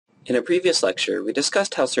In a previous lecture, we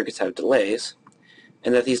discussed how circuits have delays,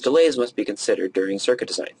 and that these delays must be considered during circuit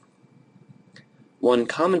design. One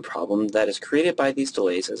common problem that is created by these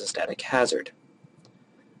delays is a static hazard.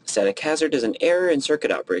 A static hazard is an error in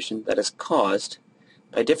circuit operation that is caused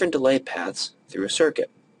by different delay paths through a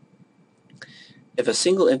circuit. If a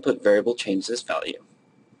single input variable changes its value,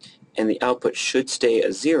 and the output should stay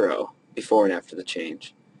a 0 before and after the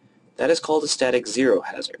change, that is called a static zero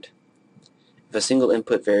hazard. If a single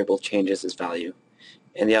input variable changes its value,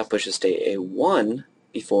 and the output should stay a 1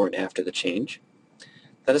 before and after the change,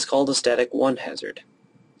 that is called a static 1 hazard.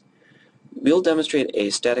 We'll demonstrate a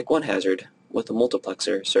static 1 hazard with a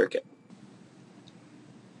multiplexer circuit.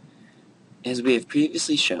 As we have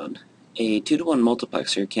previously shown, a 2-to-1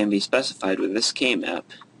 multiplexer can be specified with this K-map,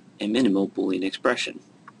 a minimal Boolean expression.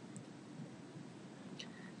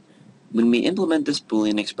 When we implement this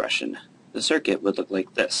Boolean expression, the circuit would look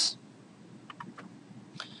like this.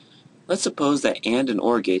 Let's suppose that AND and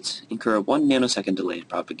OR gates incur a 1 nanosecond delay in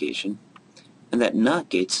propagation, and that NOT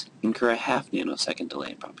gates incur a half nanosecond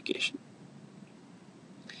delay in propagation.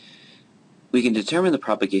 We can determine the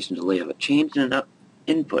propagation delay of a change in an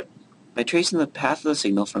input by tracing the path of the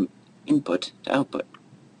signal from input to output.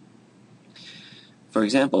 For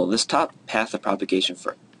example, this top path of propagation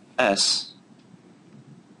for S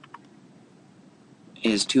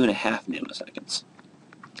is 2.5 nanoseconds.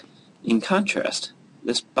 In contrast,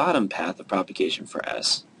 this bottom path of propagation for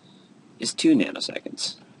S is 2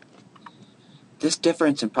 nanoseconds. This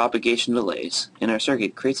difference in propagation delays in our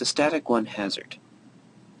circuit creates a static 1 hazard.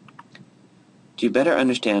 To better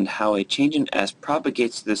understand how a change in S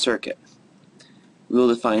propagates through the circuit, we will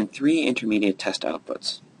define 3 intermediate test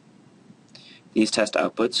outputs. These test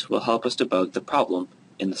outputs will help us debug the problem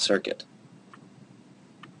in the circuit.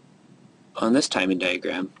 On this timing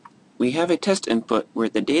diagram, we have a test input where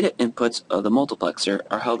the data inputs of the multiplexer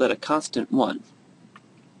are held at a constant 1,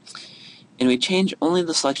 and we change only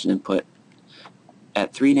the selection input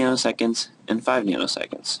at 3 nanoseconds and 5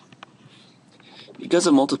 nanoseconds. Because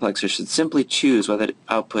a multiplexer should simply choose whether to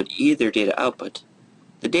output either data output,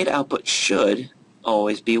 the data output should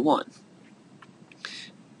always be 1,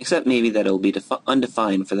 except maybe that it will be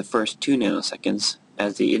undefined for the first 2 nanoseconds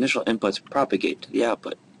as the initial inputs propagate to the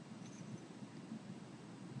output.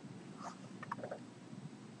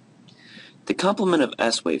 The complement of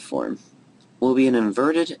S waveform will be an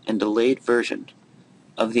inverted and delayed version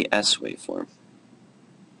of the S waveform.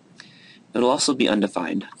 It will also be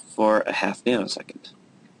undefined for a half nanosecond.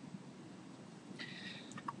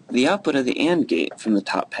 The output of the AND gate from the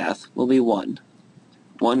top path will be 1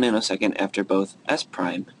 nanosecond after both S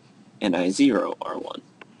prime and I0 are 1.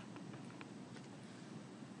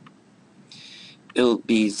 It will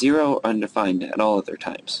be 0 or undefined at all other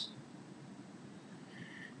times.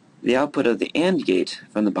 The output of the AND gate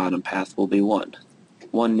from the bottom path will be 1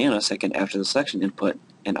 nanosecond after the selection input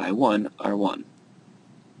and I1 are 1.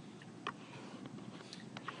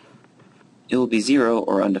 It will be 0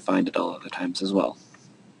 or undefined at all other times as well.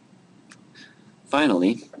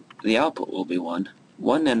 Finally, the output will be 1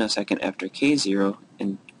 nanosecond after K0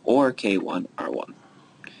 and or K1 are 1.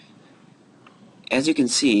 As you can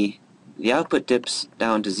see, the output dips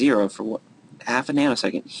down to 0 for half a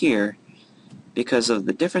nanosecond here because of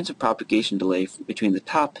the difference of propagation delay between the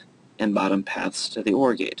top and bottom paths to the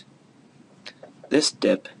OR gate. This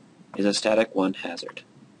dip is a static 1 hazard.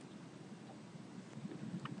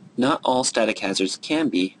 Not all static hazards can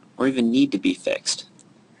be or even need to be fixed,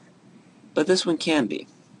 but this one can be.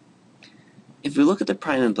 If we look at the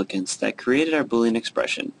prime implicants that created our Boolean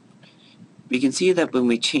expression, we can see that when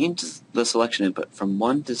we change the selection input from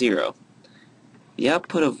 1 to 0, the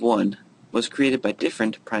output of 1 was created by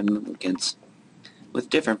different prime implicants with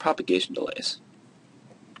different propagation delays.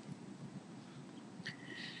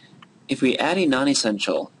 If we add a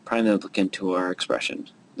non-essential prime implicant to our expression,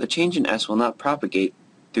 the change in S will not propagate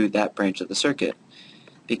through that branch of the circuit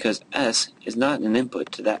because S is not an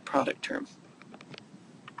input to that product term.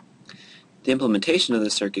 The implementation of the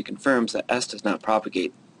circuit confirms that S does not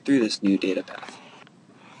propagate through this new data path.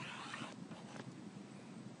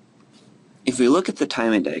 If we look at the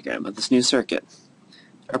timing diagram of this new circuit,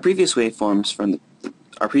 our previous waveforms from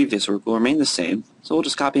our previous work will remain the same, so we'll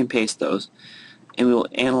just copy and paste those, and we will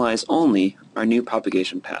analyze only our new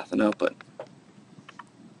propagation path and output.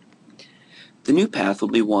 The new path will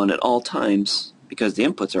be 1 at all times because the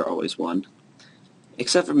inputs are always 1,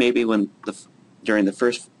 except for maybe during the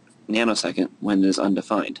first nanosecond when it is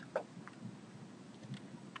undefined.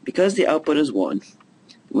 Because the output is 1,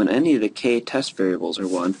 when any of the K test variables are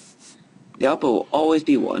 1, the output will always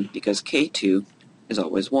be 1 because K2 is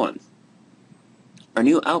always 1. Our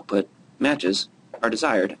new output matches our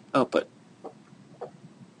desired output.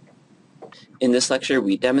 In this lecture,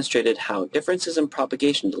 we demonstrated how differences in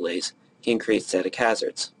propagation delays can create static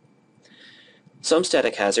hazards. Some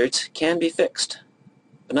static hazards can be fixed,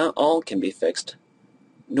 but not all can be fixed,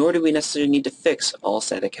 nor do we necessarily need to fix all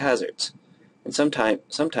static hazards, and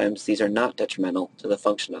sometimes these are not detrimental to the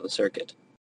function of the circuit.